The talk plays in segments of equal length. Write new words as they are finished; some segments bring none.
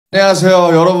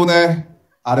안녕하세요, 여러분의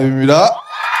아름입니다.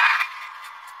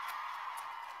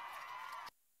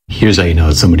 Here's how you know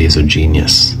somebody is a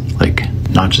genius. Like,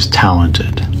 not just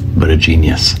talented, but a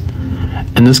genius.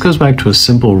 And this goes back to a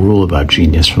simple rule about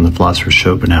genius from the philosopher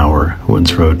Schopenhauer, who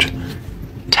once wrote,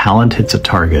 "Talent hits a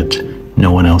target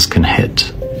no one else can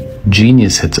hit.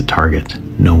 Genius hits a target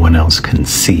no one else can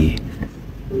see."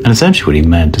 And essentially what he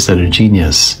meant is that a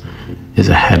genius is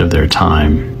ahead of their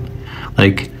time.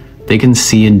 Like, they can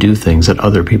see and do things that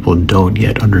other people don't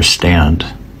yet understand,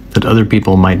 that other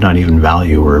people might not even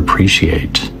value or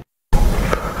appreciate.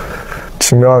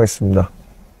 증명하겠습니다.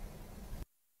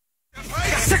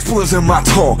 Six bullets in my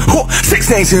tongue, six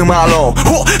things in my lung,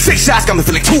 six shots got me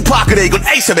feeling Tupac 그래 이건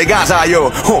ASAP의 가사요.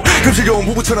 금시용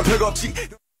부부처럼 별거 없지.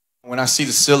 When I see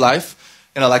the still life,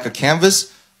 like a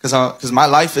canvas, because my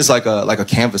life is like a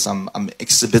canvas. I'm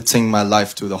exhibiting my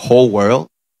life to the whole world.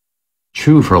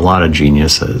 True for a lot of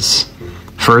geniuses.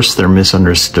 First, they're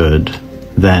misunderstood,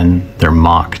 then they're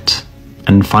mocked,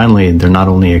 and finally, they're not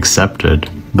only accepted,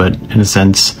 but in a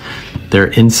sense, their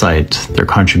insight, their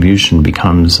contribution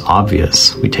becomes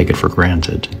obvious. We take it for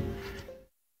granted.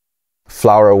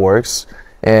 Flower Works,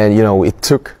 and it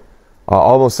took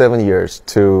almost 7 years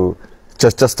to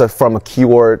just from a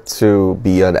keyword to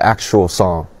be an actual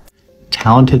song.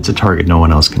 Talent hits a target no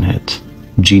one else can hit.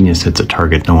 Genius hits a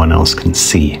target no one else can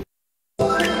see.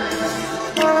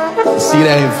 See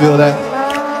that and feel that?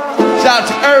 Shout out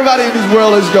to everybody in this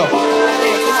world. Let's go.